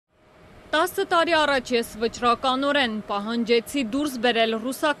10 տարի առաջ ես վճռականորեն պահանջեցի դուրս բերել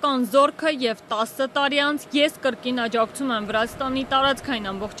ռուսական զորքը և 10 տարի անց ես կրկին աջակցում եմ Վրաստանի տարածքային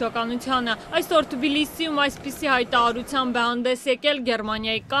ամբողջականությանը։ Այսօր Թբիլիսիում այսպիսի հայտարարությամբ է հանդես եկել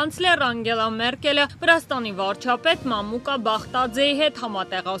Գերմանիայի կանցլեր Անգելա Մերկելը Վրաստանի վարչապետ Մամուկա Բախտաձեի հետ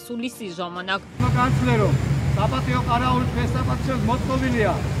համատեղասուլիսի ժամանակ։ Zapateo Karaul's Vestapacios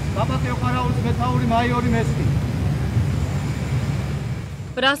Moscovilia, Zapateo Karaul's Metauri Maiori Mesti.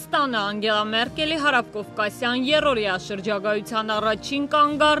 Վրաստանը Անգելա Մերկելի հարավկովկասյան երրորդյա շրջագայության առաջին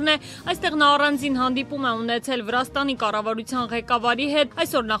կանգառն է, այստեղ նա առանձին հանդիպում է ունեցել Վրաստանի կառավարության ղեկավարի հետ,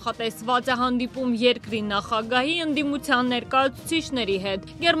 այսօր նախատեսված է հանդիպում երկրի նախագահի ընդդիմության ներկայացուցիչների հետ։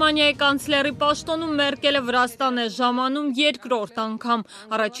 Գերմանիայի կանցլերի պաշտոնում Մերկելը Վրաստան է ժամանում երկրորդ անգամ,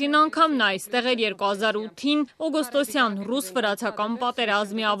 առաջին անգամ նա այստեղ էր 2008-ին օգոստոսյան ռուս-վրացական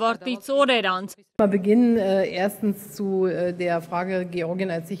պատերազմի ավարտից օրեր անց։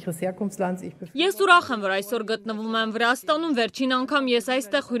 Ես ուրախ եմ, որ այսօր գտնվում եմ Վրաստանում, վերջին անգամ ես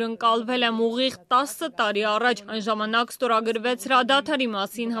այստեղ հյուրընկալվել եմ ուղիղ 10 տարի առաջ, այն ժամանակ ստորագրվեց հրադադարի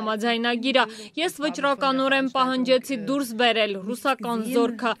մասին համաձայնագիրը, ես վճռականորեն պահանջեցի դուրս բերել ռուսական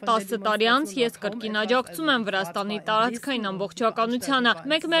զորքը, 10 տարի անց ես կրկին աջակցում եմ Վրաստանի տարածքային ամբողջականությանը,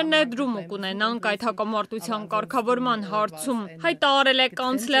 մեկ մեր ներդրումը կունենանք այդ հակամարտության կարգավորման հարցում, հայտարարել է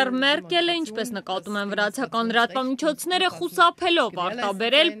կանցլեր Մերկելը, ինչպես նկատում են վրացական լրատվամիջոցները խուսափելով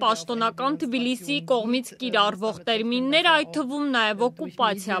արտաբերել պաշտոնական Թբիլիսիի կողմից կիրառվող տերմինները, այդ թվում նաև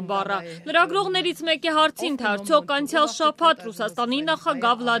օկուպացիա բառը։ Լրագրողներից մեկի հարցին, թե արդյոք անցյալ շաբաթ Ռուսաստանի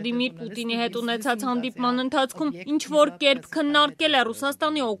նախագահ Վլադիմիր Պուտինի հետ ունեցած հանդիպման ընթացքում ինչ-որ կերպ քննարկել է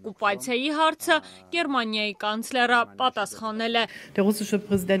Ռուսաստանի օկուպացիայի հարցը, Գերմանիայի կանցլերը պատասխանել է.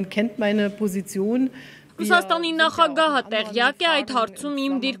 Ռուսաստանի նախագահը տեղյակ է այդ հարցում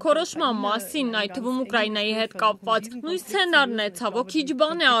իմ դիրքորոշման մասին, այդ թվում Ուկրաինայի հետ կապված։ Նույն սցենարն է, ցավոք քիչ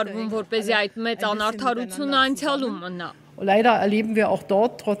բան է արվում, որպեսզի այդ մեծ անարդարությունը անցյալում մնա։ Leider erleben wir auch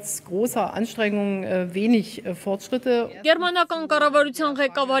dort trotz großer Anstrengungen wenig Fortschritte. Գերմանական կառավարության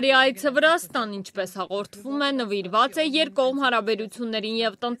ղեկավարի այցը Վրաստան, ինչպես հաղորդվում է, նվիրված է երկկողմ հարաբերություններին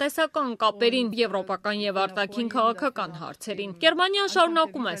եւ տնտեսական կապերին, եվրոպական եւ արտաքին քաղաքական հարցերին։ Գերմանիան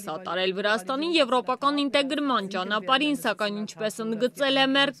շարունակում է սատարել Վրաստանին եվրոպական ինտեգրման ճանապարհին, սակայն ինչպես ընդգծել է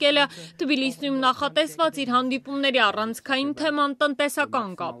Մերկելը, Թբիլիսիում նախատեսված իր հանդիպումների առանցքային թեման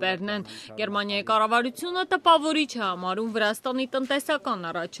տնտեսական կապերն են։ Գերմանիայի կառավարությունը տպավորիչ է համարում Վրաստանի տնտեսական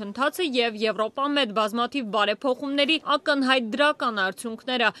առաջընթացը և Եվրոպա մեծ բազմաթիվ բարեփոխումների ակնհայտ դրական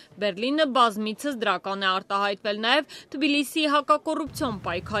արդյունքները։ Բերլինը բազմիցս դրական է արտահայտվել նաև Թբիլիսիի հակակոռուպցիոն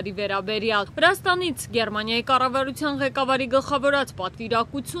պայքարի վերաբերյալ։ Վրաստանից Գերմանիայի կառավարության ղեկավարի գլխավորած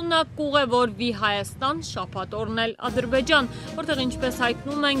պատվիրակությունը կուղևորվի Հայաստան, շաբաթ օրն էլ Ադրբեջան, որտեղ ինչպես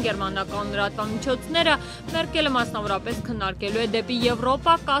հայտնում են գերմանական լրատվամիջոցները, Մերկելը մասնավորապես քննարկելու է դեպի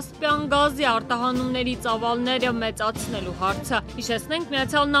Եվրոպա Կասպիան գազի արտահանումների ծավալները մեծացնելու հարցը։ Հիշեցնենք,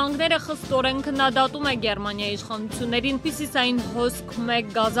 Միացյալ Նահանգները խստորեն քննադատում է Գերմանիայի իշխանություններին հյուսիսային հոսք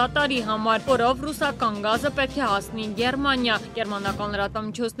 1 գազատարի համար, որով ռուսական գազը պետք է հասնի Գերմանիա։ Գերմանական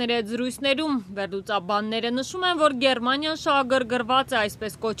լրատվամիջոցների հետ զրույցներում վերլուծաբանները նշում են, որ Գերմանիան շահագրգռված է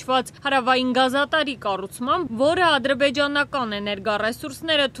այսպես կոչված հարավային գազատարի կառուցմամբ, որը ադրբեջանական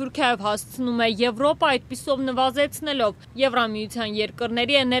էներգառեսուրսները Թուրքիայով հասցնում է Եվրոպա, այդպիսով նվազեցնելով Եվրամիության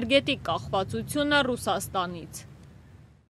երկրների էներգետիկ կախվածությունը Ռուսաստանից։